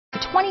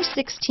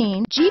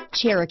2016 Jeep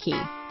Cherokee.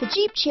 The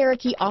Jeep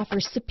Cherokee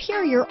offers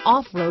superior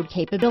off-road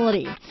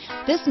capability.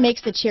 This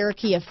makes the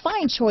Cherokee a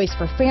fine choice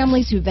for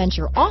families who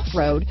venture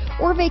off-road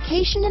or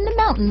vacation in the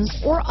mountains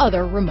or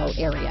other remote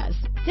areas.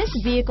 This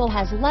vehicle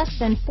has less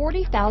than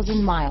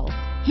 40,000 miles.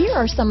 Here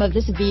are some of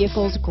this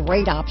vehicle's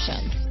great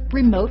options: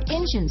 remote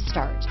engine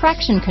start,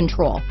 traction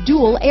control,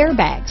 dual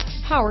airbags,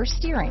 power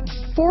steering,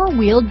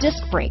 four-wheel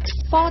disc brakes,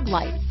 fog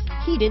lights,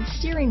 heated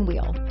steering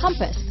wheel,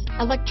 compass,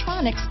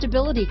 electronic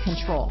stability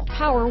control,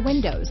 power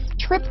windows,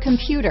 trip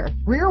computer,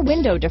 rear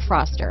window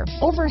defroster,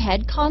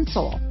 overhead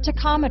console,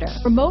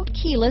 tachometer, remote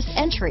keyless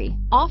entry,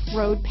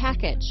 off-road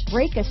package,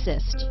 brake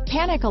assist,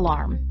 panic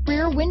alarm,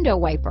 rear window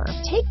wiper.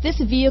 Take this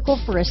vehicle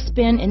for a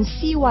spin and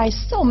see why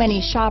so many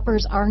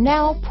shoppers are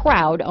now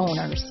proud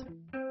owners.